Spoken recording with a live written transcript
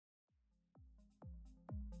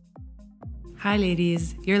Hi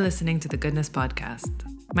ladies, you're listening to the Goodness Podcast.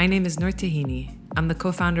 My name is Noor Tahini. I'm the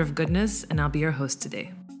co-founder of Goodness and I'll be your host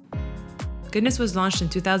today. Goodness was launched in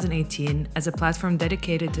 2018 as a platform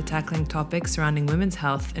dedicated to tackling topics surrounding women's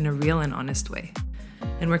health in a real and honest way.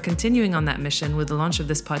 And we're continuing on that mission with the launch of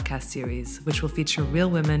this podcast series, which will feature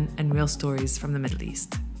real women and real stories from the Middle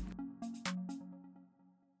East.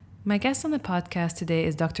 My guest on the podcast today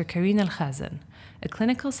is Dr. Carine El Khazen, a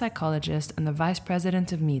clinical psychologist and the Vice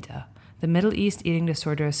President of MEEDA, the Middle East Eating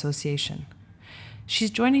Disorder Association.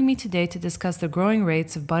 She's joining me today to discuss the growing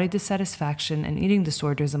rates of body dissatisfaction and eating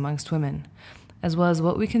disorders amongst women, as well as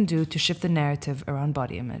what we can do to shift the narrative around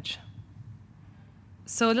body image.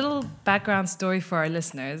 So a little background story for our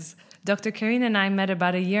listeners. Dr. Carine and I met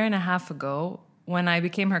about 1.5 years ago when I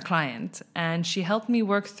became her client, and she helped me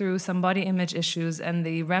work through some body image issues and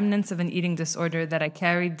the remnants of an eating disorder that I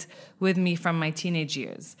carried with me from my teenage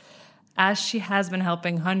years, as she has been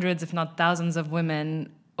helping hundreds, if not thousands, of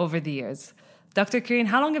women over the years. Dr. Carine,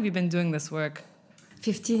 how long have you been doing this work?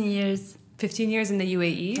 15 years. 15 years in the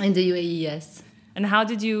UAE? In the UAE, yes. And how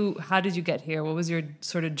did you get here? What was your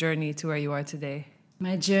sort of journey to where you are today?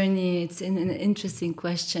 My journey, it's an interesting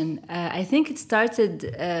question. I think it started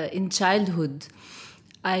in childhood.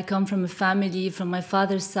 I come from a family, from my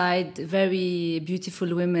father's side, very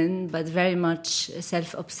beautiful women, but very much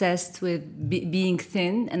self-obsessed with being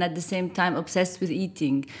thin and at the same time obsessed with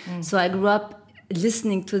eating. So I grew up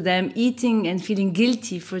listening to them eating and feeling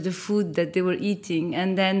guilty for the food that they were eating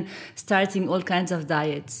and then starting all kinds of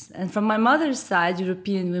diets. And from my mother's side,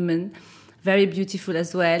 European women, very beautiful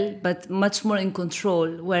as well, but much more in control,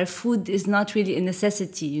 where food is not really a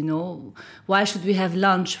necessity, you know. Why should we have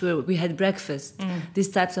lunch where we had breakfast? These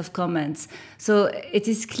types of comments. So it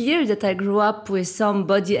is clear that I grew up with some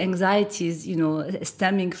body anxieties, you know,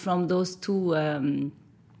 stemming from those two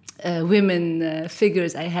women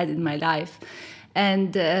figures I had in my life.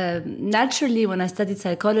 And naturally, when I studied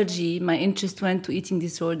psychology, my interest went to eating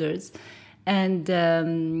disorders. And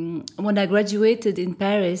when I graduated in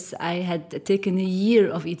Paris, I had taken a year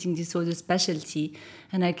of eating disorder specialty.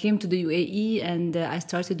 And I came to the UAE and I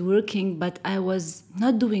started working, but I was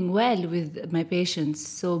not doing well with my patients.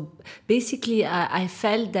 So basically, I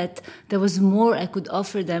felt that there was more I could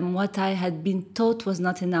offer them. What I had been taught was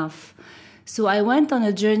not enough. So I went on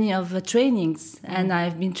a journey of trainings, and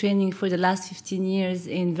I've been training for the last 15 years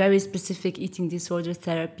in very specific eating disorder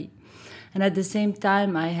therapy. And at the same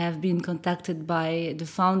time, I have been contacted by the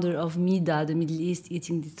founder of MEEDA, the Middle East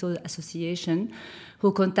Eating Disorder Association,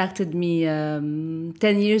 who contacted me 10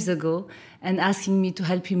 years ago and asking me to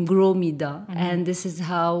help him grow MEEDA. And this is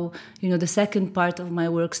how, you know, the second part of my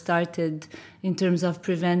work started in terms of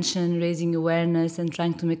prevention, raising awareness, and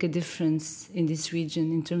trying to make a difference in this region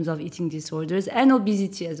in terms of eating disorders and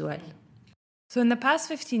obesity as well. So in the past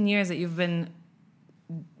 15 years that you've been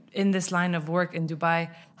in this line of work in Dubai,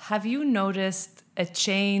 have you noticed a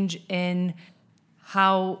change in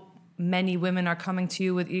how many women are coming to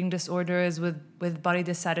you with eating disorders, with body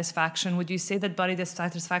dissatisfaction? Would you say that body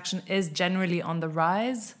dissatisfaction is generally on the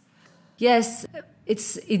rise? Yes,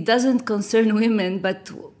 it doesn't concern women,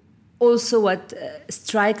 but also what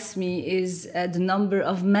strikes me is the number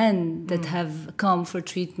of men that have come for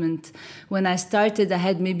treatment. When I started, I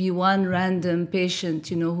had maybe one random patient,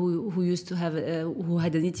 you know, who used to have who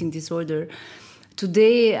had an eating disorder.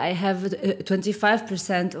 Today, I have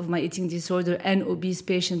 25% of my eating disorder and obese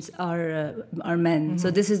patients are men.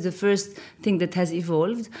 So this is the first thing that has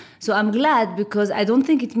evolved. So I'm glad, because I don't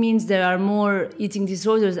think it means there are more eating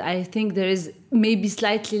disorders. I think there is maybe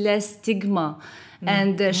slightly less stigma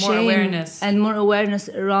and shame and more awareness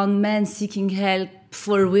around men seeking help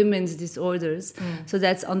for women's disorders. So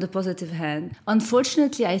that's on the positive hand.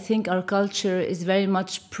 Unfortunately, I think our culture is very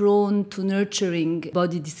much prone to nurturing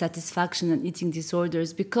body dissatisfaction and eating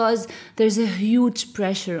disorders, because there's a huge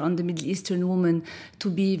pressure on the Middle Eastern woman to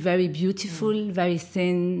be very beautiful, very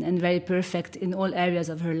thin, and very perfect in all areas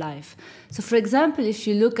of her life. So for example, if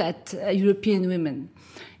you look at European women,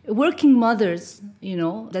 working mothers, you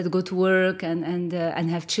know, that go to work and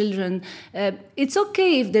have children, it's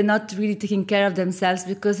okay if they're not really taking care of themselves,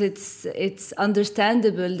 because it's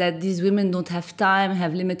understandable that these women don't have time,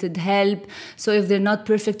 have limited help. So if they're not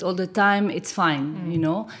perfect all the time, it's fine, you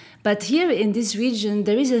know. But here in this region,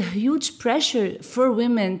 there is a huge pressure for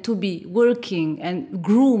women to be working and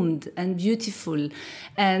groomed and beautiful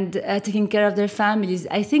and taking care of their families.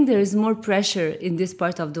 I think there is more pressure in this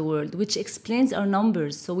part of the world, which explains our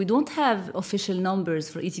numbers. So we don't have official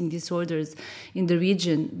numbers for eating disorders in the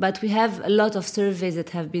region, but we have a lot of surveys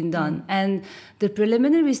that have been done. And the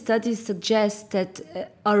preliminary studies suggest that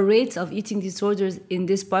our rates of eating disorders in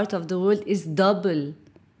this part of the world is double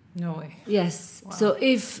No way. Yes. Wow. So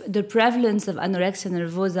if the prevalence of anorexia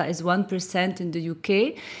nervosa is 1% in the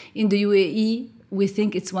UK, in the UAE, we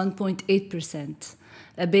think it's 1.8%,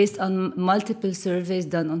 based on multiple surveys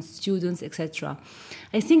done on students, etc.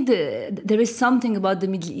 I think there is something about the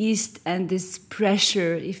Middle East and this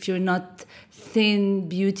pressure. If you're not thin,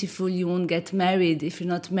 beautiful, you won't get married. If you're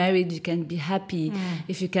not married, you can't be happy.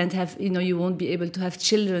 If you can't have, you won't be able to have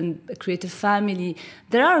children, create a family.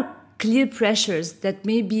 There are clear pressures that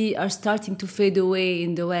maybe are starting to fade away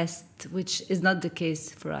in the West, which is not the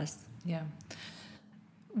case for us. Yeah.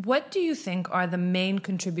 What do you think are the main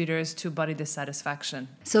contributors to body dissatisfaction?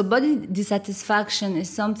 So body dissatisfaction is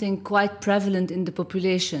something quite prevalent in the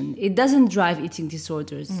population. It doesn't drive eating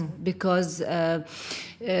disorders because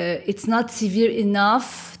it's not severe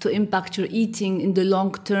enough to impact your eating in the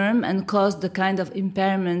long term and cause the kind of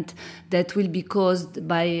impairment that will be caused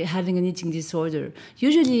by having an eating disorder.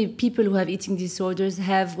 Usually people who have eating disorders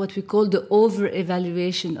have what we call the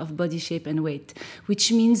over-evaluation of body shape and weight,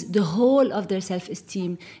 which means the whole of their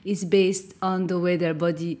self-esteem is based on the way their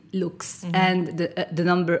body looks and the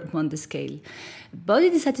number on the scale. Body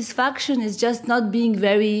dissatisfaction is just not being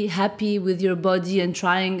very happy with your body and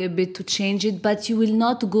trying a bit to change it, but you will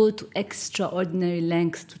not go to extraordinary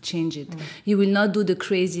lengths to change it. You will not do the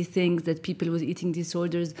crazy things that people with eating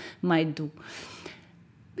disorders might do.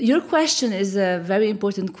 Your question is a very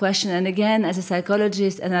important question. And again, as a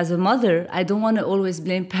psychologist and as a mother, I don't want to always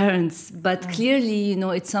blame parents. But clearly,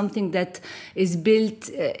 it's something that is built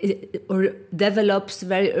or develops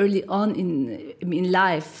very early on in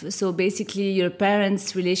life. So basically, your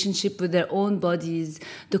parents' relationship with their own bodies,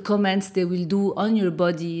 the comments they will do on your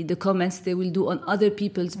body, the comments they will do on other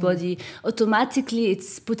people's body, automatically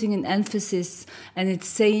it's putting an emphasis and it's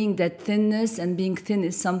saying that thinness and being thin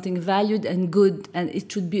is something valued and good and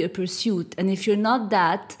it should be a pursuit. And if you're not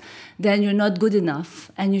that, then you're not good enough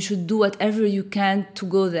and you should do whatever you can to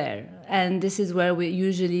go there. And this is where we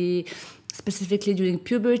usually, specifically during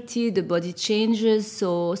puberty, the body changes.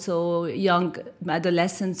 So young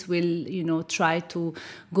adolescents will, try to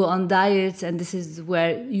go on diets, and this is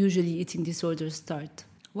where usually eating disorders start.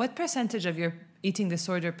 What percentage of your eating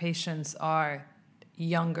disorder patients are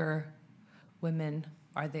younger women?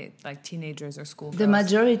 Are they like teenagers or schoolgirls? The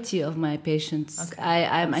majority of my patients. Okay.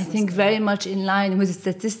 I think very much in line with the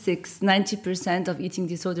statistics. 90% of eating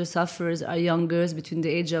disorder sufferers are young girls between the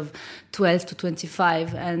age of 12 to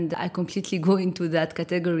 25. And I completely go into that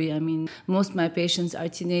category. I mean, most of my patients are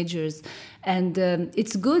teenagers. And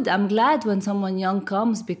it's good. I'm glad when someone young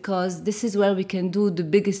comes because this is where we can do the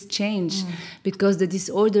biggest change because the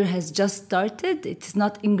disorder has just started. It's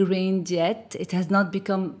not ingrained yet. It has not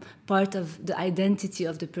become part of the identity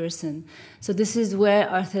of the person. So this is where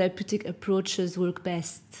our therapeutic approaches work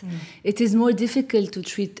best. It is more difficult to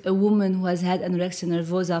treat a woman who has had anorexia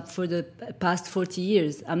nervosa for the past 40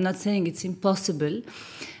 years. I'm not saying it's impossible.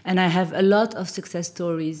 And I have a lot of success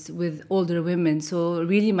stories with older women. So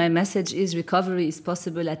really my message is recovery is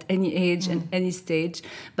possible at any age and any stage.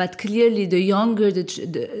 But clearly the younger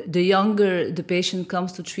the patient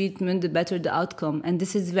comes to treatment, the better the outcome. And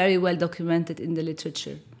this is very well documented in the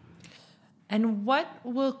literature. And what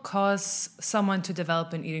will cause someone to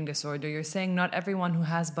develop an eating disorder? You're saying not everyone who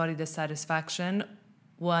has body dissatisfaction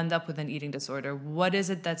will end up with an eating disorder. What is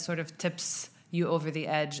it that sort of tips you over the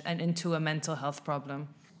edge and into a mental health problem?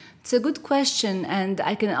 It's a good question, and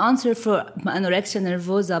I can answer for anorexia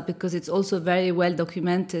nervosa because it's also very well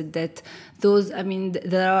documented that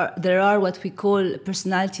there are what we call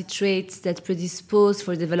personality traits that predispose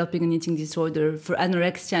for developing an eating disorder. For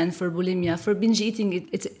anorexia and for bulimia, for binge eating,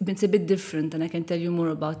 it's a bit different, and I can tell you more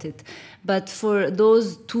about it. But for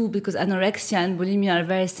those two, because anorexia and bulimia are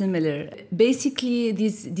very similar, basically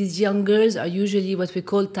these young girls are usually what we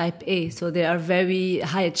call type A. So they are very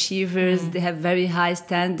high achievers, they have very high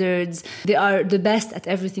standards, they are the best at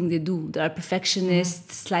everything they do. They are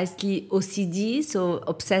perfectionists, slightly OCD, so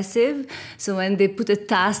obsessive. So when they put a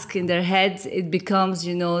task in their heads, it becomes,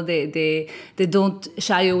 they don't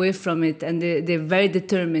shy away from it, and they're very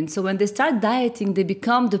determined. So when they start dieting, they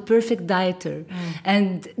become the perfect dieter,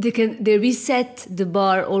 and they reset the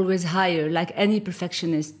bar always higher, like any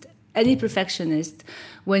perfectionist. Any perfectionist,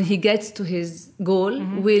 when he gets to his goal,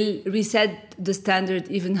 will reset the standard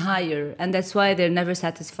even higher. And that's why they're never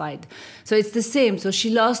satisfied. So it's the same. So she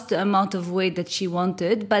lost the amount of weight that she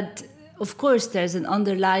wanted, but of course, there's an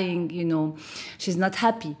underlying, she's not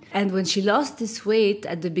happy. And when she lost this weight,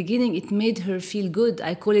 at the beginning, it made her feel good.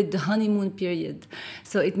 I call it the honeymoon period.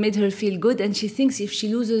 So it made her feel good. And she thinks if she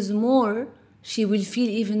loses more, she will feel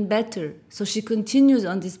even better. So she continues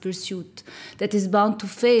on this pursuit that is bound to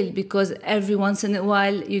fail, because every once in a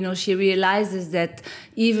while, she realizes that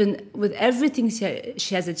even with everything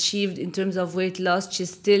she has achieved in terms of weight loss, she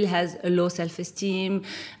still has a low self-esteem.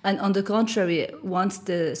 And on the contrary, once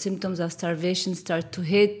the symptoms of starvation start to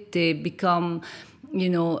hit, they become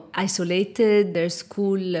isolated, their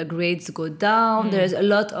school grades go down. There's a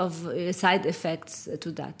lot of side effects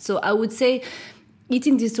to that. So I would say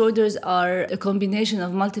eating disorders are a combination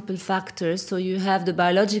of multiple factors. So you have the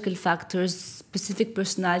biological factors, specific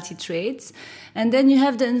personality traits, and then you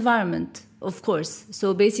have the environment, of course.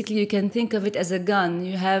 So basically you can think of it as a gun.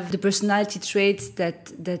 You have the personality traits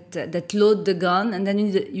that load the gun, and then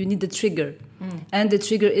you need the trigger. And the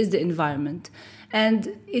trigger is the environment.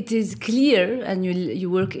 And it is clear, and you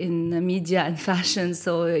work in media and fashion,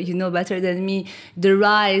 so you know better than me, the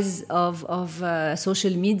rise of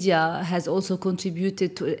social media has also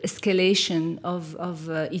contributed to escalation of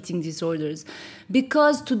eating disorders.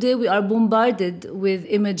 Because today we are bombarded with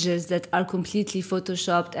images that are completely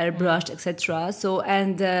photoshopped, airbrushed, etc. So,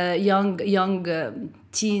 and young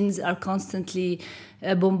teens are constantly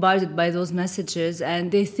bombarded by those messages,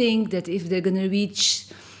 and they think that if they're going to reach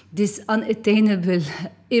this unattainable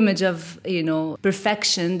image of,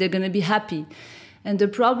 perfection, they're going to be happy. And the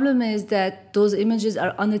problem is that those images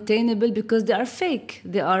are unattainable because they are fake.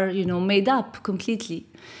 They are, made up completely.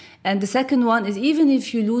 And the second one is, even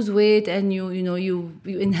if you lose weight and you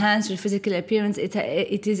enhance your physical appearance,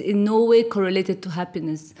 it is in no way correlated to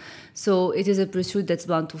happiness. So it is a pursuit that's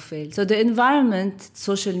bound to fail. So the environment,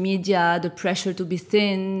 social media, the pressure to be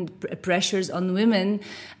thin, pressures on women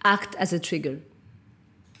act as a trigger.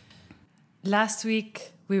 Last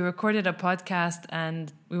week, we recorded a podcast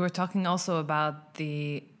and we were talking also about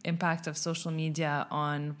the impact of social media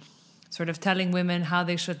on sort of telling women how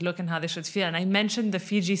they should look and how they should feel. And I mentioned the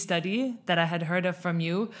Fiji study that I had heard of from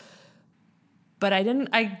you, but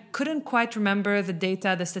I couldn't quite remember the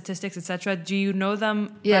data, the statistics, etc. Do you know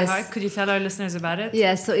them by heart? Could you tell our listeners about it?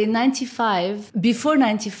 Yes, so in 95, before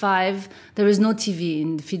 95, there was no TV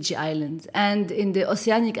in the Fiji Islands. And in the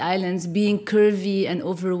Oceanic Islands, being curvy and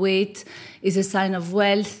overweight is a sign of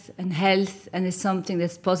wealth and health, and is something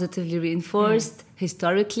that's positively reinforced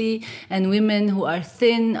historically. And women who are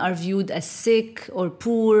thin are viewed as sick or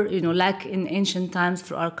poor, like in ancient times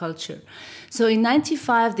for our culture. So in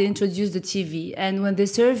 95, they introduced the TV. And when they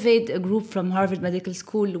surveyed a group from Harvard Medical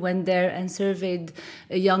School, went there and surveyed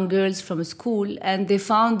young girls from a school, and they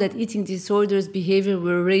found that eating disorders behavior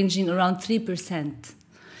were ranging around 3%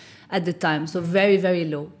 at the time. So very, very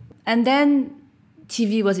low. And then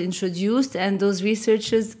TV was introduced, and those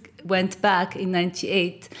researchers went back in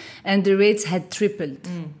 98, and the rates had tripled,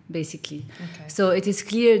 basically. Okay. So it is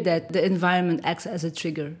clear that the environment acts as a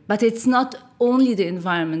trigger. But it's not only the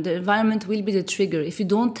environment will be the trigger. If you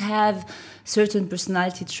don't have certain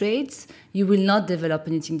personality traits, you will not develop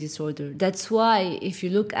an eating disorder. That's why if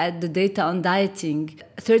you look at the data on dieting,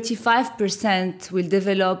 35% will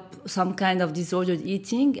develop some kind of disordered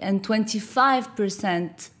eating, and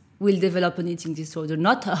 25% will develop an eating disorder,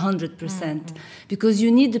 not 100%, because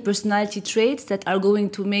you need the personality traits that are going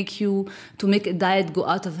to make a diet go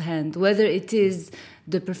out of hand, whether it is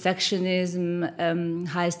the perfectionism,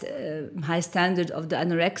 high standard of the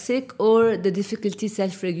anorexic, or the difficulty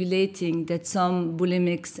self-regulating that some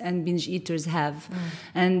bulimics and binge eaters have.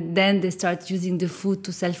 And then they start using the food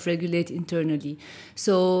to self-regulate internally.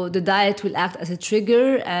 So the diet will act as a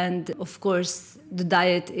trigger, and of course the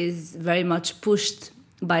diet is very much pushed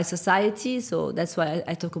by society, so that's why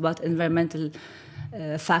I talk about environmental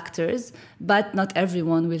factors, but not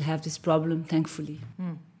everyone will have this problem, thankfully.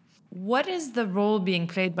 What is the role being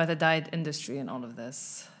played by the diet industry in all of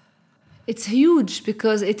this? It's huge,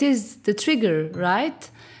 because it is the trigger, right?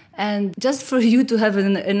 And just for you to have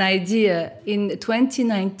an idea, in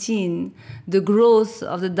 2019, the growth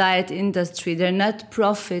of the diet industry, their net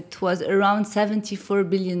profit was around $74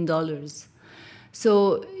 billion.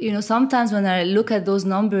 So, sometimes when I look at those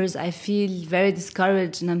numbers, I feel very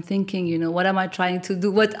discouraged, and I'm thinking, what am I trying to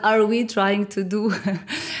do? What are we trying to do?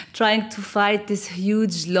 Trying to fight this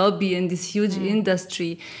huge lobby and this huge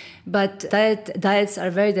industry. But diets are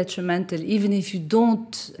very detrimental. Even if you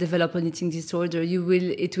don't develop an eating disorder,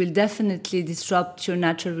 it will definitely disrupt your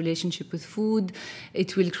natural relationship with food.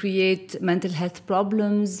 It will create mental health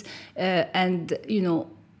problems.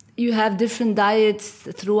 You have different diets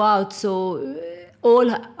throughout. So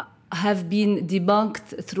all have been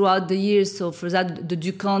debunked throughout the years. So for that, the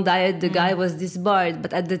Dukan diet, the guy was disbarred.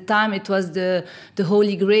 But at the time, it was the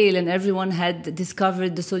holy grail, and everyone had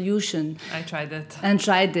discovered the solution. I tried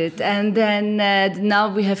it. And then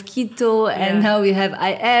now we have keto, and now we have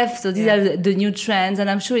IF. So these are the new trends. And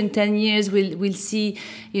I'm sure in 10 years, we'll see,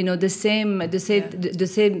 the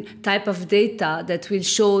same type of data that will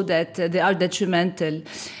show that they are detrimental.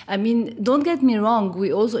 I mean, don't get me wrong.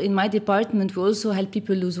 We also, in my department, we also help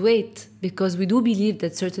people lose weight, because we do believe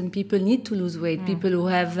that certain people need to lose weight. People who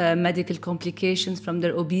have medical complications from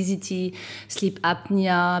their obesity, sleep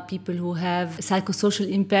apnea, people who have psychosocial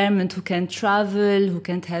impairment, who can't travel, who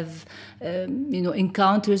can't have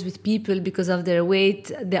encounters with people because of their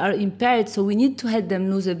weight. They are impaired, so we need to help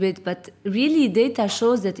them lose a bit. But really, data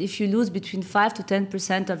shows that if you lose between 5 to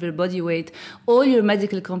 10% of your body weight, all your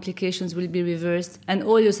medical complications will be reversed, and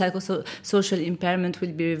all your psychosocial impairment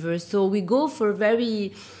will be reversed. So we go for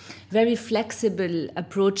very flexible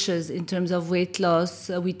approaches in terms of weight loss.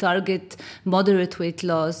 We target moderate weight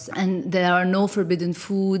loss, and there are no forbidden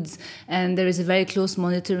foods, and there is a very close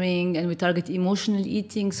monitoring, and we target emotional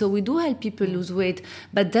eating. So we do help people lose weight,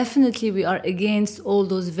 but definitely we are against all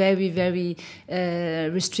those very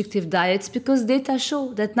restrictive diets, because data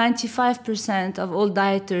show that 95% of all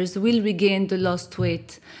dieters will regain the lost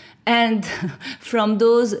weight. And from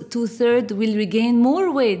those, 2/3 will regain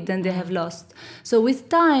more weight than they have lost. So with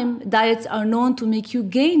time, diets are known to make you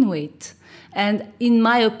gain weight. And in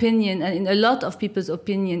my opinion, and in a lot of people's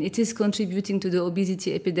opinion, it is contributing to the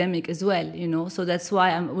obesity epidemic as well, So that's why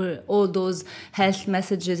all those health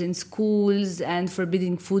messages in schools and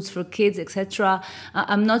forbidding foods for kids, etc.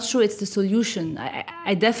 I'm not sure it's the solution.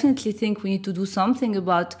 I definitely think we need to do something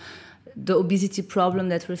about the obesity problem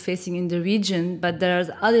that we're facing in the region, but there are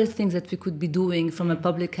other things that we could be doing from a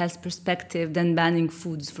public health perspective than banning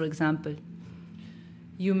foods, for example.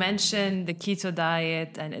 You mentioned the keto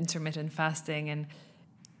diet and intermittent fasting, and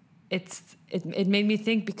it made me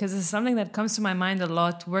think, because it's something that comes to my mind a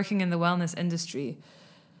lot working in the wellness industry.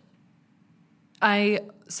 I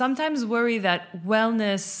sometimes worry that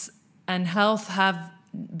wellness and health have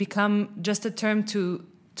become just a term to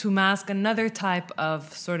mask another type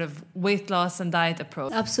of sort of weight loss and diet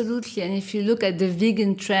approach. Absolutely. And if you look at the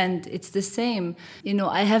vegan trend, it's the same.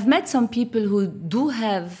 I have met some people who do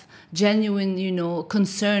have genuine,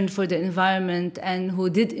 concern for the environment and who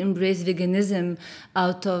did embrace veganism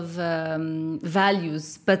out of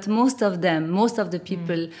values. But most of the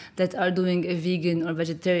people that are doing a vegan or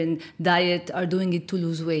vegetarian diet are doing it to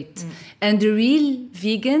lose weight. And the real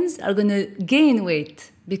vegans are going to gain weight,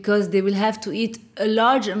 because they will have to eat a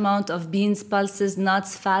large amount of beans, pulses,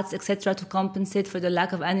 nuts, fats, etc. to compensate for the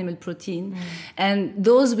lack of animal protein. And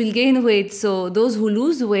those will gain weight. So those who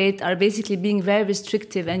lose weight are basically being very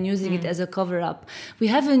restrictive and using it as a cover-up. We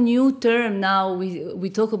have a new term now. We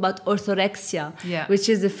talk about orthorexia, which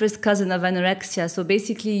is the first cousin of anorexia. So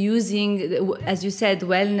basically using, as you said,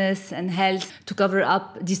 wellness and health to cover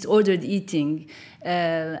up disordered eating.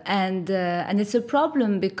 And it's a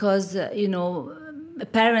problem because,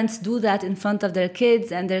 parents do that in front of their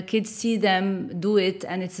kids, and their kids see them do it,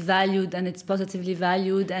 and it's valued, and it's positively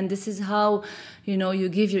valued. And this is how, you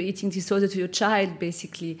give your eating disorder to your child,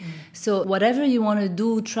 basically. So whatever you want to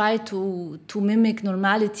do, try to mimic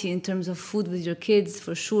normality in terms of food with your kids,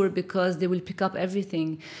 for sure, because they will pick up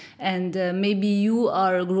everything. And maybe you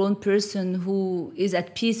are a grown person who is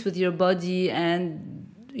at peace with your body, and,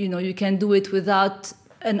 you can do it without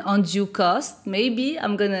an undue cost. Maybe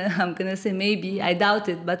I'm gonna say maybe. I doubt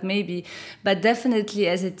it, but maybe. But definitely,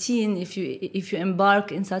 as a teen, if you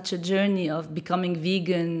embark in such a journey of becoming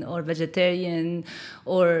vegan or vegetarian,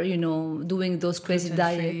 or doing those crazy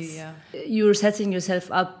diets, you're setting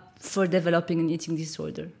yourself up for developing an eating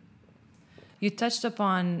disorder. You touched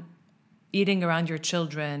upon eating around your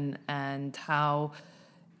children and how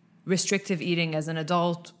restrictive eating as an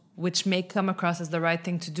adult, which may come across as the right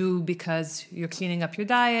thing to do because you're cleaning up your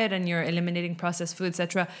diet and you're eliminating processed food,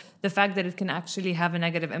 etc., the fact that it can actually have a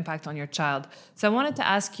negative impact on your child. So I wanted to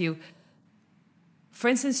ask you, for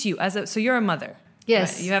instance, so you're a mother.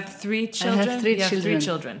 Yes. Right? You have 3 children? I have 3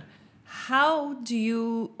 children. How do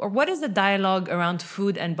you, or what is the dialogue around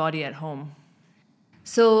food and body at home?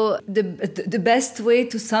 So the best way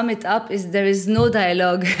to sum it up is there is no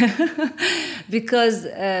dialogue because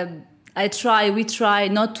we try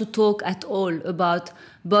not to talk at all about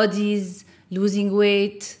bodies, losing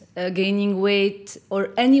weight, gaining weight, or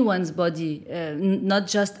anyone's body, not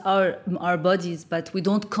just our bodies, but we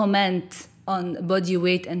don't comment on body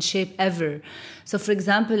weight and shape ever. So, for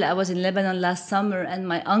example, I was in Lebanon last summer and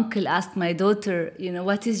my uncle asked my daughter,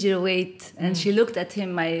 what is your weight? And she looked at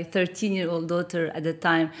him, my 13-year-old daughter at the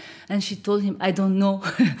time, and she told him, I don't know.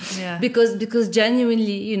 Yeah. because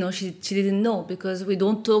genuinely, she didn't know, because we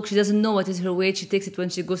don't talk. She doesn't know what is her weight. She takes it when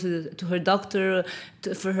she goes to her doctor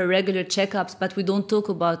for her regular checkups, but we don't talk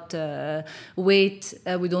about weight.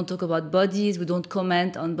 We don't talk about bodies. We don't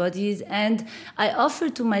comment on bodies. And I offer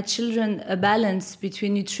to my children a balance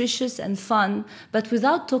between nutritious and fun, but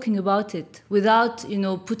without talking about it, without,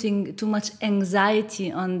 putting too much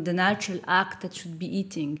anxiety on the natural act that should be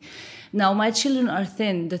eating. Now, my children are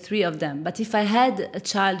thin, the three of them, but if I had a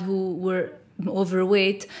child who were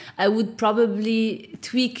overweight, I would probably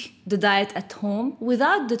tweak the diet at home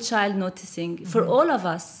without the child noticing. For all of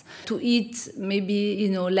us to eat maybe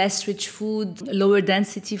less rich food, lower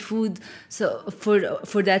density food, so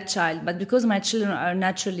for that child. But because my children are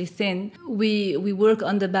naturally thin, we work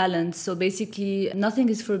on the balance. So basically nothing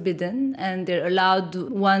is forbidden, and they're allowed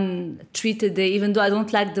one treat a day, even though I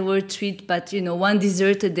don't like the word treat, but one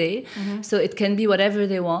dessert a day. So it can be whatever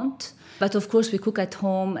they want. But of course, we cook at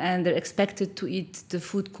home, and they're expected to eat the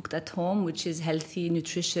food cooked at home, which is healthy,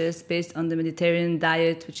 nutritious, based on the Mediterranean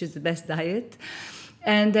diet, which is the best diet.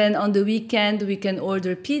 And then on the weekend, we can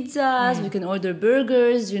order pizzas, we can order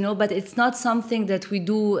burgers, but it's not something that we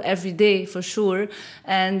do every day for sure,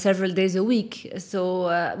 and several days a week.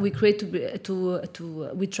 So we try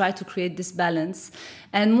to create this balance.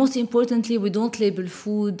 And most importantly, we don't label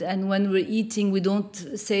food. And when we're eating, we don't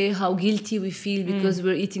say how guilty we feel because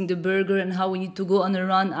we're eating the burger, and how we need to go on a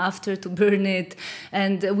run after to burn it.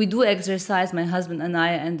 And we do exercise, my husband and I,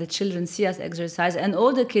 and the children see us exercise. And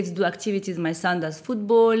all the kids do activities. My son does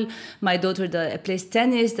football, my daughter plays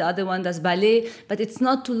tennis, the other one does ballet. But it's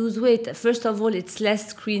not to lose weight. First of all, it's less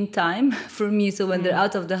screen time for me. So when they're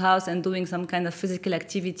out of the house and doing some kind of physical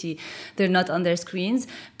activity, they're not on their screens.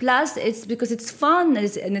 Plus, it's because it's fun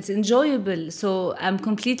and it's enjoyable. So I'm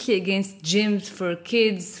completely against gyms for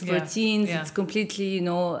kids, for teens. Yeah. It's completely,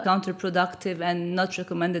 counterproductive and not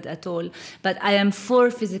recommended at all. But I am for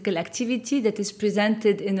physical activity that is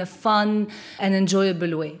presented in a fun and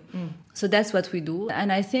enjoyable way. So that's what we do.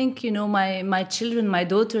 And I think, my children, my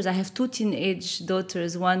daughters, I have two teenage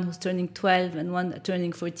daughters, one who's turning 12 and one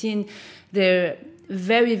turning 14. They're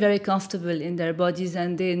very, very comfortable in their bodies,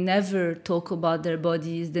 and they never talk about their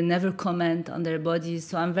bodies. They never comment on their bodies.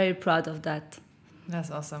 So I'm very proud of that. That's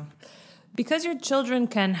awesome. Because your children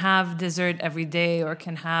can have dessert every day or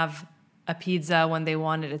can have a pizza when they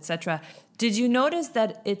want it, etc., did you notice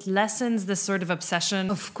that it lessens this sort of obsession?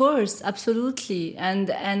 Of course, absolutely. And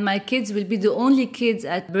my kids will be the only kids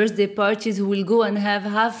at birthday parties who will go and have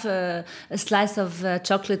half a slice of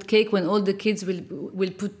chocolate cake, when all the kids will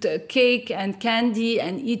put cake and candy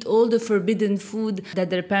and eat all the forbidden food that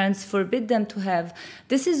their parents forbid them to have.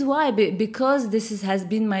 This is why, because has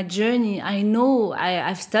been my journey. I know,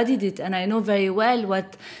 I've studied it, and I know very well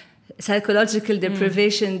what psychological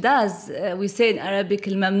deprivation does. We say in Arabic,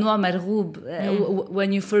 al-mamnu' marghoob.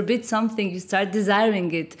 When you forbid something, you start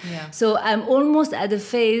desiring it. Yeah. So I'm almost at a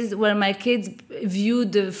phase where my kids view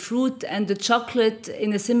the fruit and the chocolate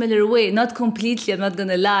in a similar way. Not completely, I'm not going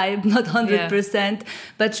to lie, not 100%.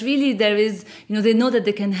 But really there is, they know that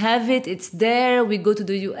they can have it. It's there. We go to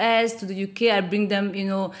the US, to the UK. I bring them,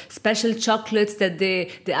 special chocolates that they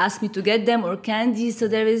ask me to get them, or candy. So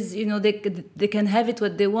there is, they can have it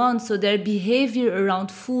what they want. So their behavior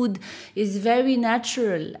around food is very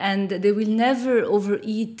natural, and they will never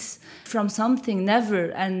overeat from something,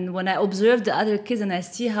 never. And when I observe the other kids and I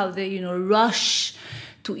see how they, rush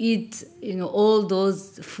to eat, all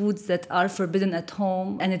those foods that are forbidden at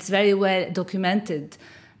home, and it's very well documented,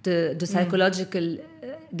 the psychological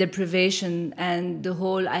deprivation and the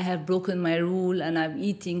whole, I have broken my rule and I'm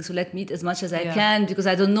eating, so let me eat as much as I can, because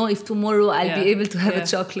I don't know if tomorrow I'll be able to have a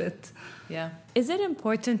chocolate. Yeah. Is it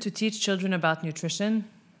important to teach children about nutrition?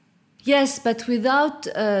 Yes, but without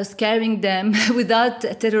scaring them, without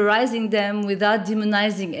terrorizing them, without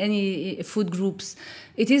demonizing any food groups.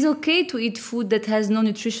 It is okay to eat food that has no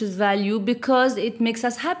nutritious value because it makes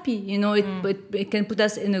us happy. It can put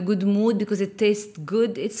us in a good mood because it tastes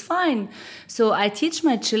good. It's fine. So I teach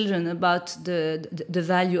my children about the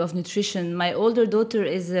value of nutrition. My older daughter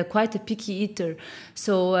is quite a picky eater.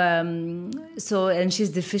 And she's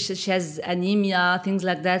deficient. She has anemia, things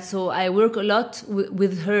like that. So I work a lot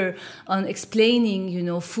with her on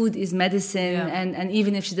explaining, food is medicine. Yeah. And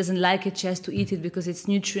even if she doesn't like it, she has to eat it because it's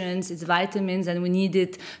nutrients, it's vitamins, and we need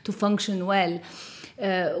it to function well.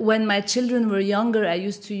 When my children were younger, I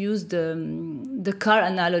used to use the car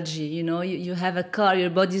analogy. You have a car, your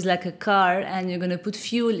body is like a car, and you're going to put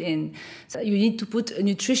fuel in. So you need to put a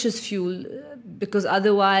nutritious fuel, because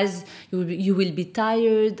otherwise you will be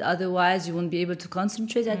tired, otherwise you won't be able to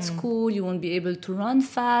concentrate at school, you won't be able to run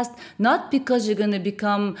fast, not because you're going to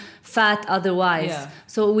become fat otherwise. Yeah.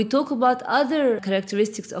 So we talk about other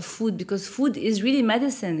characteristics of food, because food is really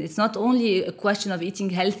medicine. It's not only a question of eating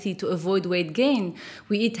healthy to avoid weight gain.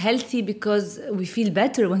 We eat healthy because we feel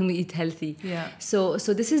better when we eat healthy. Yeah. So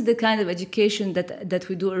this is the kind of education that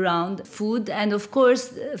we do around food. And of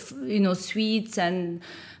course, sweets and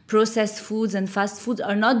processed foods and fast foods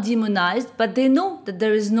are not demonized, but they know that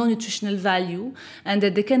there is no nutritional value and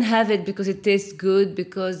that they can have it because it tastes good,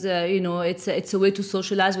 because it's a way to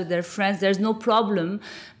socialize with their friends. There's no problem,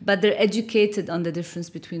 but they're educated on the difference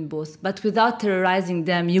between both. But without terrorizing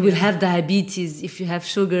them, you will have diabetes if you have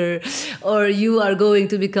sugar, or you are going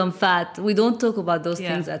to become fat. We don't talk about those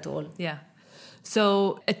things at all. Yeah.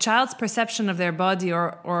 So a child's perception of their body,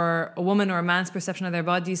 or a woman or a man's perception of their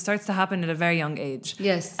body, starts to happen at a very young age.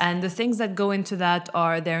 Yes. And the things that go into that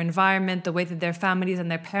are their environment, the way that their families and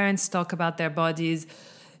their parents talk about their bodies,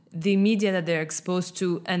 the media that they're exposed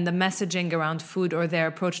to, and the messaging around food or their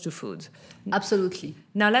approach to food. Absolutely.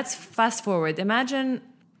 Now let's fast forward. Imagine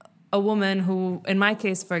a woman who, in my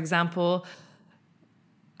case, for example,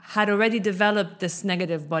 had already developed this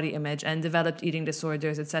negative body image and developed eating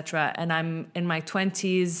disorders, etc. And I'm in my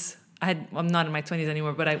 20s. I'm not in my 20s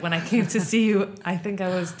anymore, but when I came to see you, I think I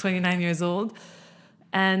was 29 years old.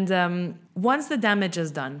 And once the damage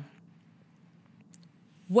is done,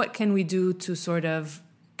 what can we do to sort of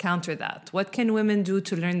counter that? What can women do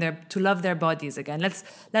to learn to love their bodies again?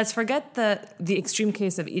 Let's forget the extreme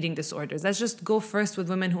case of eating disorders. Let's just go first with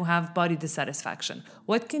women who have body dissatisfaction.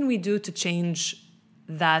 What can we do to change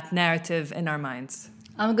that narrative in our minds?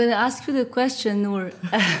 I'm going to ask you the question, Noor.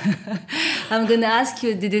 I'm going to ask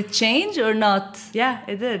you, did it change or not? Yeah,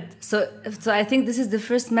 it did. So I think this is the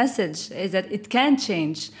first message, is that it can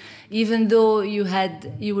change. Even though you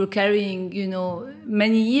were carrying,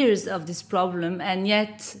 many years of this problem, and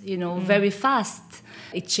yet, very fast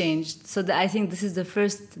it changed. So I think this is the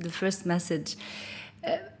first message.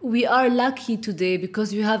 We are lucky today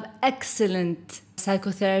because we have excellent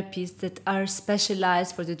psychotherapists that are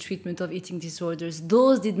specialized for the treatment of eating disorders.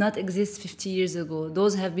 Those did not exist 50 years ago.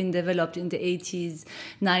 Those have been developed in the 80s,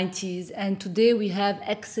 90s, and today we have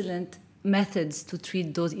excellent methods to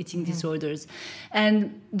treat those eating disorders.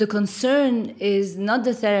 And the concern is not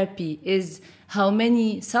the therapy, is how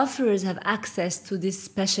many sufferers have access to this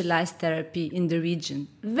specialized therapy in the region.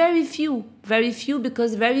 Very few,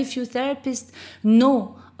 because very few therapists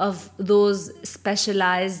know of those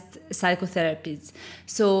specialized psychotherapies.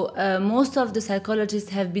 So most of the psychologists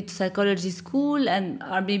have been to psychology school and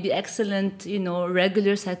are maybe excellent,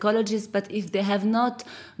 regular psychologists, but if they have not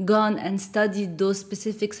gone and studied those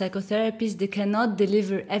specific psychotherapies, they cannot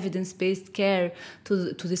deliver evidence-based care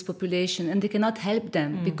to this population, and they cannot help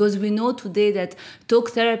them because we know today that talk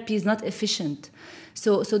therapy is not efficient.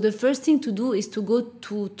 So the first thing to do is to go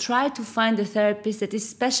to try to find a therapist that is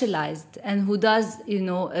specialized and who does,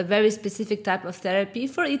 a very specific type of therapy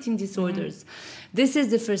for eating disorders. This is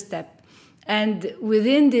the first step. And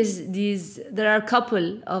within these, there are a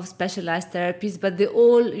couple of specialized therapies, but they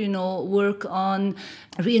all, work on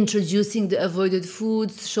reintroducing the avoided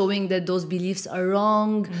foods, showing that those beliefs are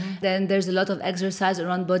wrong. Then there's a lot of exercise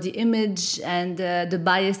around body image and the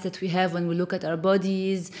bias that we have when we look at our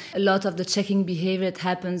bodies, a lot of the checking behavior that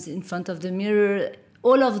happens in front of the mirror.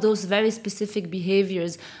 All of those very specific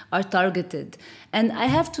behaviors are targeted. And I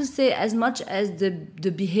have to say, as much as the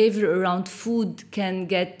behavior around food can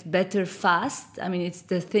get better fast, it's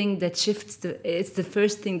the thing that shifts, it's the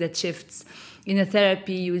first thing that shifts. In a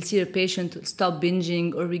therapy, you will see a patient stop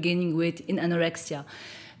binging or regaining weight in anorexia.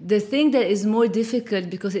 The thing that is more difficult,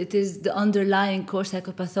 because it is the underlying core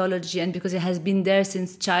psychopathology and because it has been there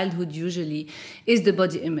since childhood usually, is the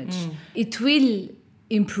body image. It will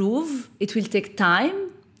improve. It will take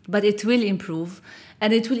time, but it will improve.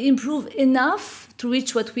 And it will improve enough to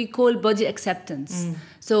reach what we call body acceptance.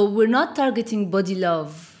 So we're not targeting body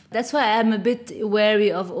love. That's why I'm a bit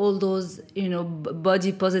wary of all those,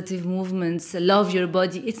 body positive movements, love your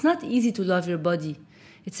body. It's not easy to love your body.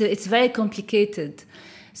 It's very complicated.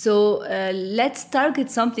 So let's target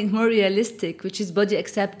something more realistic, which is body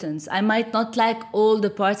acceptance. I might not like all the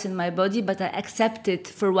parts in my body, but I accept it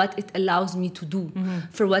for what it allows me to do,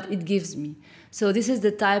 for what it gives me. So this is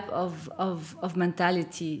the type of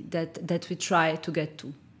mentality that we try to get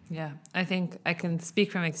to. Yeah, I think I can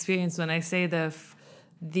speak from experience when I say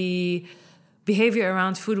the behavior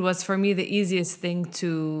around food was for me the easiest thing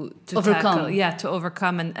to overcome. tackle. Yeah, to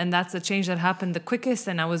overcome. And that's the change that happened the quickest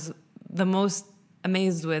and I was the most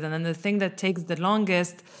amazed with. And then the thing that takes the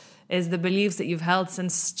longest is the beliefs that you've held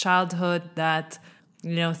since childhood that,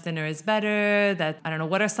 you know, thinner is better, that, I don't know,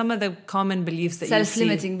 what are some of the common beliefs that you see?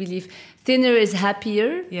 Self-limiting belief. Thinner is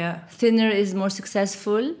happier. Yeah. Thinner is more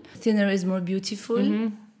successful. Thinner is more beautiful.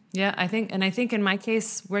 Mm-hmm. Yeah, I think in my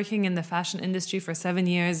case, working in the fashion industry for 7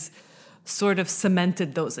 years sort of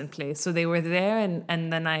cemented those in place. So they were there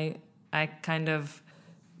and then I kind of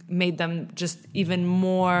made them just even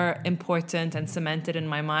more important and cemented in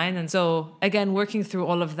my mind. And so again, working through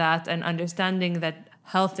all of that and understanding that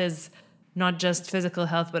health is not just physical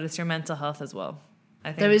health, but it's your mental health as well. I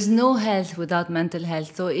think there is no health without mental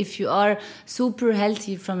health. So if you are super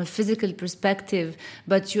healthy from a physical perspective,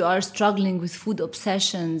 but you are struggling with food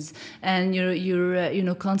obsessions and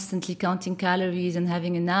you're constantly counting calories and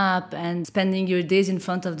having a nap and spending your days in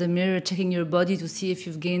front of the mirror checking your body to see if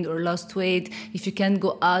you've gained or lost weight, if you can't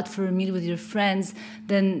go out for a meal with your friends,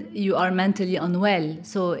 then you are mentally unwell.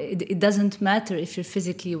 So it doesn't matter if you're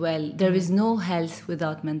physically well. There is no health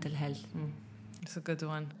without mental health. It's a good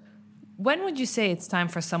one. When would you say it's time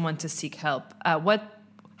for someone to seek help?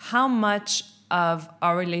 How much of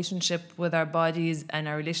our relationship with our bodies and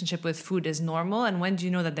our relationship with food is normal, and when do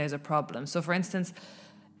you know that there's a problem? So, for instance,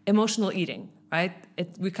 emotional eating, right?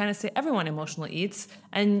 We kind of say everyone emotional eats,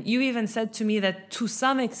 and you even said to me that to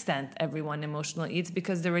some extent everyone emotional eats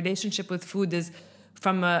because the relationship with food is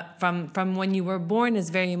from when you were born is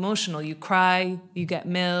very emotional. You cry, you get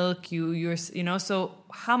milk, you're so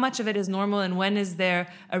how much of it is normal and when is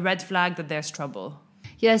there a red flag that there's trouble?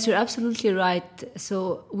 Yes, you're absolutely right.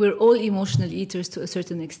 So we're all emotional eaters to a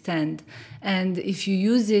certain extent. And if you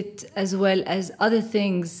use it as well as other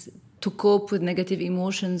things to cope with negative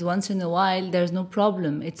emotions once in a while, there's no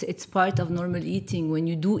problem. It's part of normal eating. When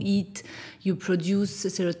you do eat, you produce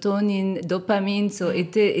serotonin, dopamine, so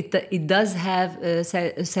it does have a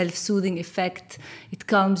self-soothing effect. It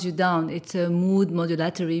calms you down. It's a mood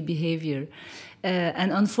modulatory behavior.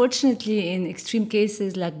 And unfortunately, in extreme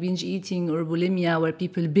cases like binge eating or bulimia, where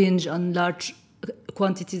people binge on large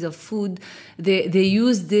quantities of food, they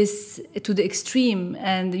use this to the extreme,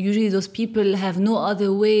 and usually those people have no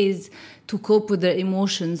other ways to cope with their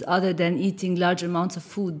emotions other than eating large amounts of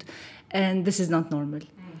food, and this is not normal.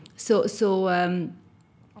 So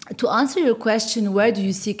to answer your question, where do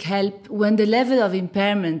you seek help? When the level of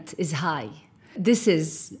impairment is high. This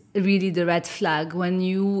is really the red flag. When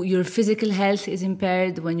your physical health is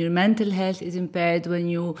impaired, when your mental health is impaired, when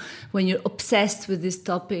you're obsessed with this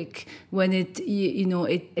topic, when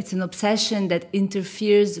it's an obsession that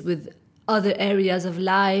interferes with other areas of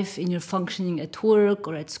life in your functioning at work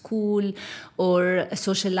or at school, or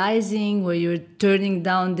socializing where you're turning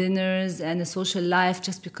down dinners and a social life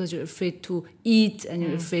just because you're afraid to eat and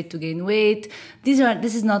you're afraid to gain weight.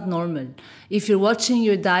 This is not normal. If you're watching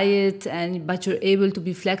your diet but you're able to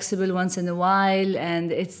be flexible once in a while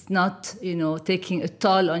and it's not, taking a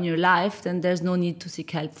toll on your life, then there's no need to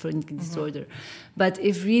seek help for an eating disorder. But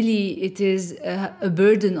if really it is a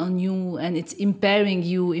burden on you and it's impairing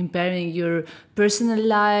your personal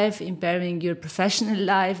life, impairing your professional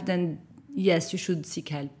life, then yes, you should seek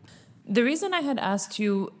help. The reason I had asked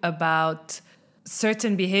you about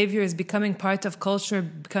certain behaviors becoming part of culture,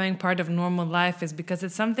 becoming part of normal life, is because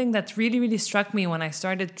it's something that really, really struck me when I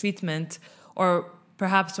started treatment, or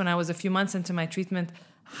perhaps when I was a few months into my treatment,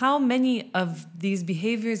 how many of these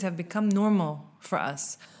behaviors have become normal for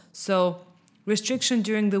us. So restriction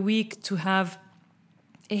during the week, to have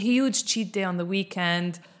a huge cheat day on the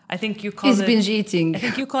weekend. I think you call it binge eating. I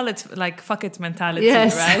think you call it like fuck it mentality,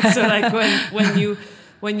 yes. right? So like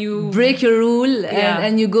when you break your rule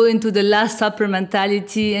and you go into the Last Supper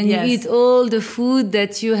mentality and you eat all the food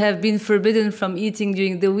that you have been forbidden from eating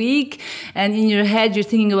during the week, and in your head you're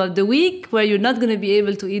thinking about the week where you're not going to be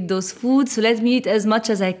able to eat those foods, so let me eat as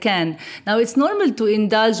much as I can. Now it's normal to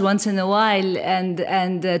indulge once in a while and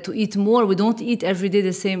to eat more. We don't eat every day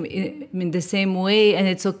the same way, and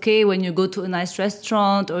it's okay when you go to a nice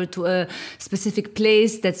restaurant or to a specific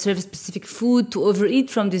place that serves specific food to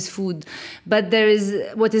overeat from this food. But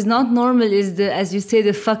what is not normal is as you say,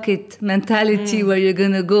 the fuck it mentality, where you're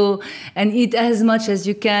gonna go and eat as much as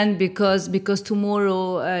you can because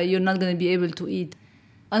tomorrow you're not gonna be able to eat.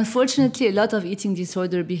 Unfortunately, a lot of eating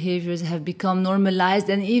disorder behaviors have become normalized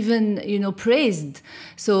and even, praised.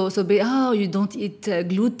 So you don't eat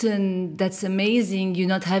gluten, that's amazing. You're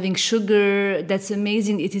not having sugar, that's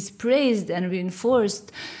amazing. It is praised and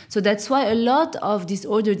reinforced. So that's why a lot of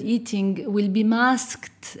disordered eating will be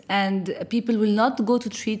masked, and people will not go to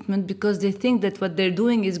treatment because they think that what they're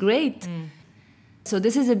doing is great. So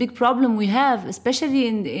this is a big problem we have, especially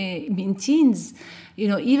in teens.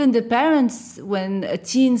 Even the parents, when a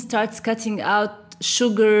teen starts cutting out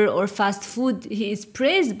sugar or fast food, he is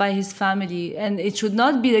praised by his family. And it should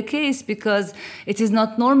not be the case, because it is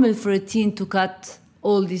not normal for a teen to cut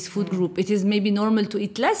all this food group. It is maybe normal to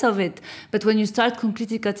eat less of it. But when you start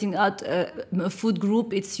completely cutting out a food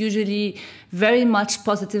group, it's usually very much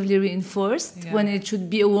positively reinforced when it should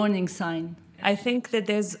be a warning sign. I think that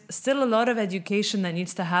there's still a lot of education that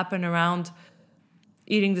needs to happen around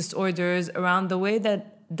eating disorders, around the way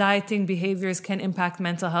that dieting behaviors can impact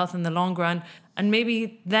mental health in the long run. And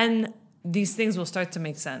maybe then these things will start to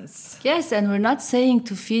make sense. Yes, and we're not saying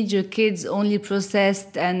to feed your kids only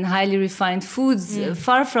processed and highly refined foods.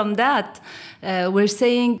 Far from that. We're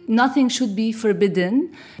saying nothing should be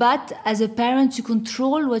forbidden, but as a parent, you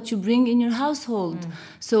control what you bring in your household.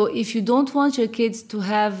 So if you don't want your kids to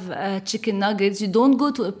have chicken nuggets, you don't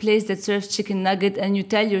go to a place that serves chicken nugget and you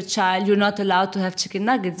tell your child you're not allowed to have chicken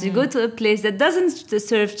nuggets. You go to a place that doesn't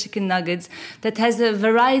serve chicken nuggets, that has a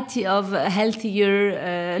variety of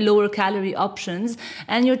healthier, lower calorie options,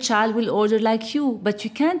 and your child will order like you. But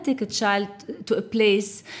you can't take a child to a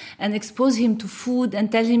place and expose him to food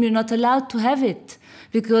and tell him you're not allowed to have it,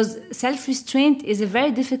 because self-restraint is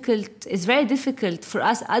very difficult for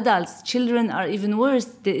us adults. Children are even worse.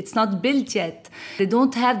 It's not built yet. They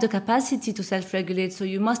don't have the capacity to self-regulate, so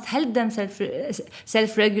you must help them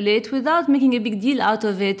self-regulate without making a big deal out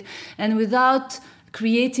of it and without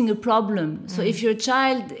creating a problem. So if your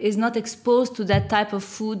child is not exposed to that type of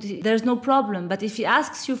food, there's no problem. But if he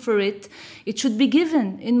asks you for it, it should be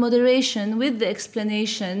given in moderation with the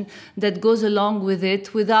explanation that goes along with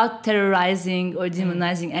it, without terrorizing or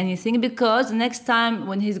demonizing anything, because next time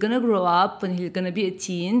when he's going to grow up, when he's going to be a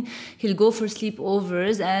teen, he'll go for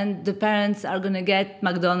sleepovers and the parents are going to get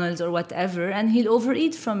McDonald's or whatever, and he'll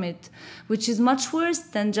overeat from it, which is much worse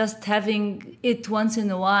than just having it once in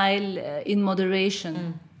a while in moderation.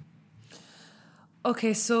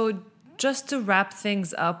 Okay, so just to wrap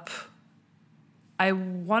things up, I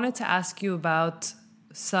wanted to ask you about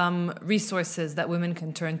some resources that women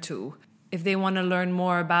can turn to if they want to learn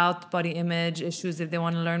more about body image issues, if they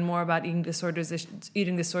want to learn more about eating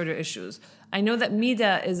disorder issues. I know that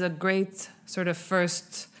MEEDA is a great sort of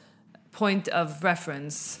first point of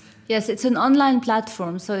reference. Yes, it's an online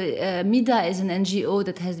platform. So MEEDA is an NGO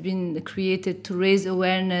that has been created to raise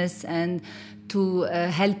awareness and to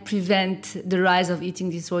help prevent the rise of eating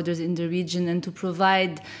disorders in the region and to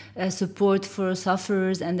provide support for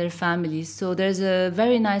sufferers and their families. So there's a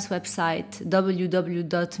very nice website, www.meeda.me,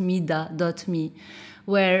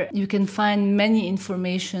 where you can find many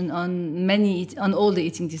information on all the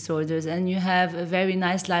eating disorders, and you have a very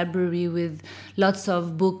nice library with lots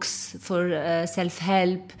of books for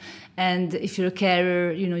self-help. And if you're a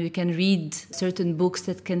carer, you can read certain books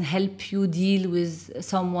that can help you deal with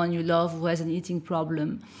someone you love who has an eating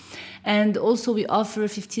problem. And also we offer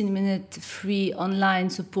 15-minute free online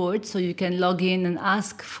support, so you can log in and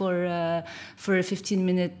ask for a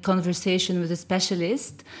 15-minute conversation with a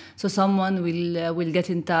specialist. So someone will get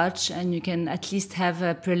in touch, and you can at least have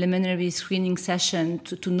a preliminary screening session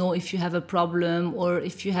to know if you have a problem or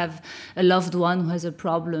if you have a loved one who has a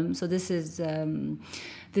problem. So this is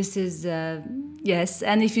yes.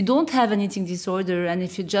 And if you don't have an eating disorder, and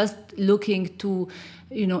if you're just looking to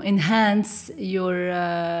enhance your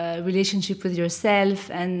relationship with yourself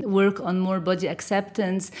and work on more body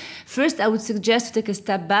acceptance, first I would suggest to take a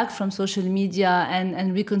step back from social media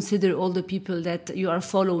and reconsider all the people that you are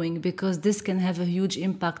following, because this can have a huge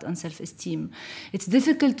impact on self-esteem. It's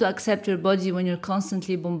difficult to accept your body when you're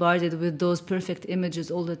constantly bombarded with those perfect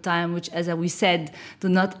images all the time, which, as we said, do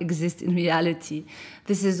not exist in reality.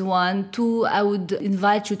 This is one. Two, I would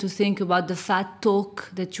invite you to think about the fat talk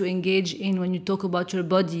that you engage in when you talk about your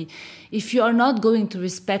body. If you are not going to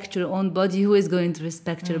respect your own body, who is going to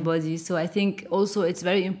respect your body? So I think also it's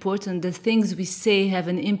very important that things we say have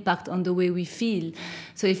an impact on the way we feel.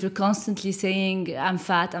 So if you're constantly saying, I'm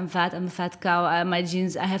fat, I'm a fat cow, my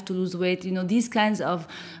jeans, I have to lose weight, these kinds of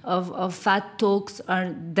fat talks are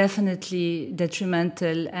definitely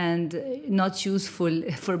detrimental and not useful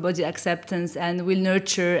for body acceptance, and will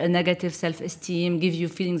nurture a negative self-esteem, give you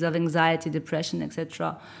feelings of anxiety, depression,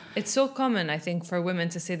 etc. It's so common, I think, for women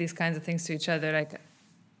to say these kinds of things to each other. Like,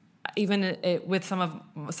 even with some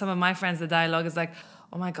of my friends, the dialogue is like,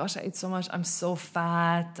 oh my gosh, I ate so much, I'm so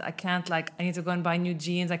fat, I can't, I need to go and buy new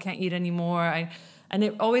jeans, I can't eat anymore. And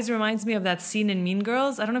it always reminds me of that scene in Mean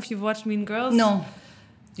Girls. I don't know if you've watched Mean Girls. No.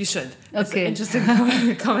 You should. Okay. It's an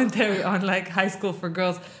interesting commentary on high school for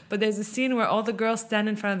girls. But there's a scene where all the girls stand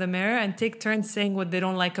in front of the mirror and take turns saying what they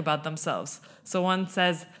don't like about themselves. So one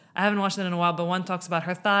says, I haven't watched it in a while, but one talks about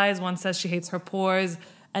her thighs, one says she hates her pores,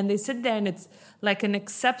 and they sit there and it's like an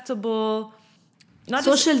acceptable...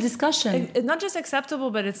 social discussion. It's not just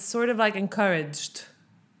acceptable, but it's sort of like encouraged,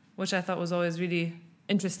 which I thought was always really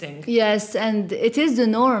interesting. Yes, and it is the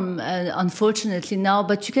norm, unfortunately, now,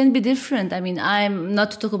 but you can be different. I mean, I'm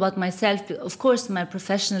not to talk about myself. Of course, my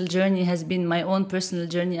professional journey has been my own personal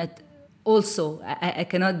journey also. I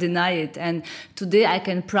cannot deny it. And today I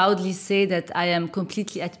can proudly say that I am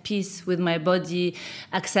completely at peace with my body,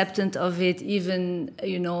 acceptant of it, even,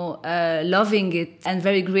 loving it, and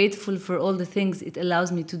very grateful for all the things it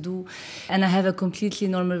allows me to do. And I have a completely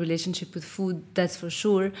normal relationship with food, that's for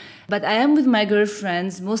sure. But I am with my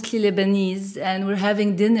girlfriends, mostly Lebanese, and we're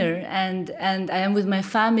having dinner, and I am with my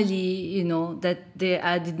family,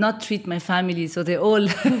 I did not treat my family, so they all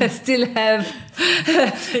still have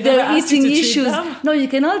their eating issues. No, you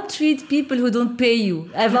cannot treat people who don't pay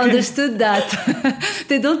you. I've understood that.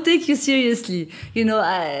 They don't take you seriously.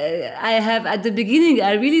 I have, at the beginning,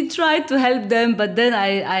 I really tried to help them, but then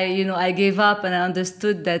I gave up, and I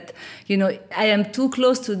understood that, I am too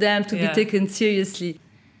close to them to be taken seriously.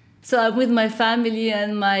 So I'm with my family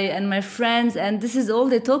and my friends, and this is all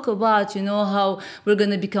they talk about, how we're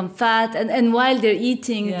going to become fat. And while they're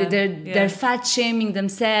eating, they're fat shaming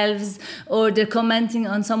themselves, or they're commenting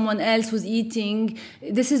on someone else who's eating.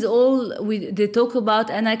 This is all they talk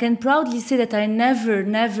about. And I can proudly say that I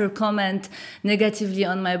never comment negatively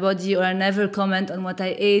on my body, or I never comment on what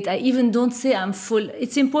I ate. I even don't say I'm full.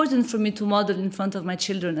 It's important for me to model in front of my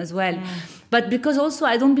children as well. But because also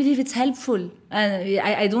I don't believe it's helpful. And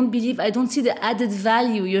I don't see the added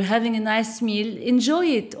value. You're having a nice meal, enjoy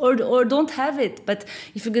it, or don't have it. But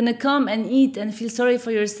if you're gonna come and eat and feel sorry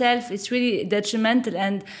for yourself, it's really detrimental.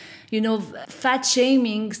 And, fat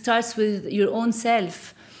shaming starts with your own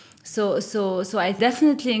self. So I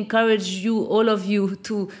definitely encourage you, all of you,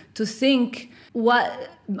 to think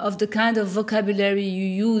of the kind of vocabulary you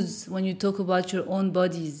use when you talk about your own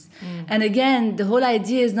bodies. And again, the whole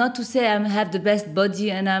idea is not to say I have the best body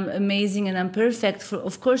and I'm amazing and I'm perfect.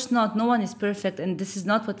 Of course not. No one is perfect, and this is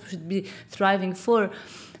not what we should be thriving for.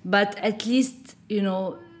 But at least,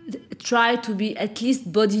 try to be at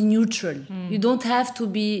least body neutral. You don't have to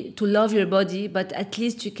love your body, but at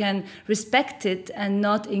least you can respect it and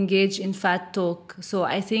not engage in fat talk. So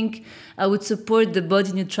I think I would support the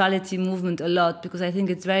body neutrality movement a lot, because I think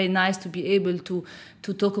it's very nice to be able to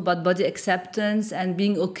talk about body acceptance and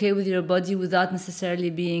being okay with your body without necessarily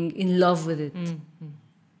being in love with it.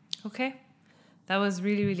 Okay. That was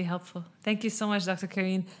really, really helpful. Thank you so much, Dr.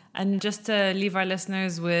 Carine. And just to leave our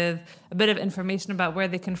listeners with a bit of information about where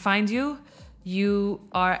they can find you, you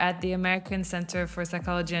are at the American Center for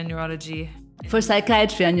Psychology and Neurology. For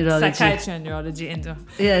Psychiatry and Neurology. Psychiatry and Neurology, Indo.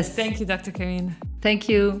 Yes. Thank you, Dr. Carine. Thank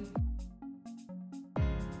you.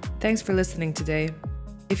 Thanks for listening today.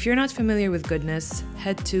 If you're not familiar with Goodness,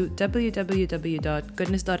 head to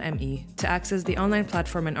www.goodness.me to access the online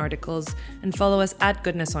platform and articles, and follow us at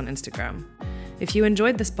Goodness on Instagram. If you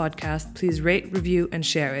enjoyed this podcast, please rate, review, and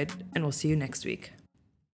share it, and we'll see you next week.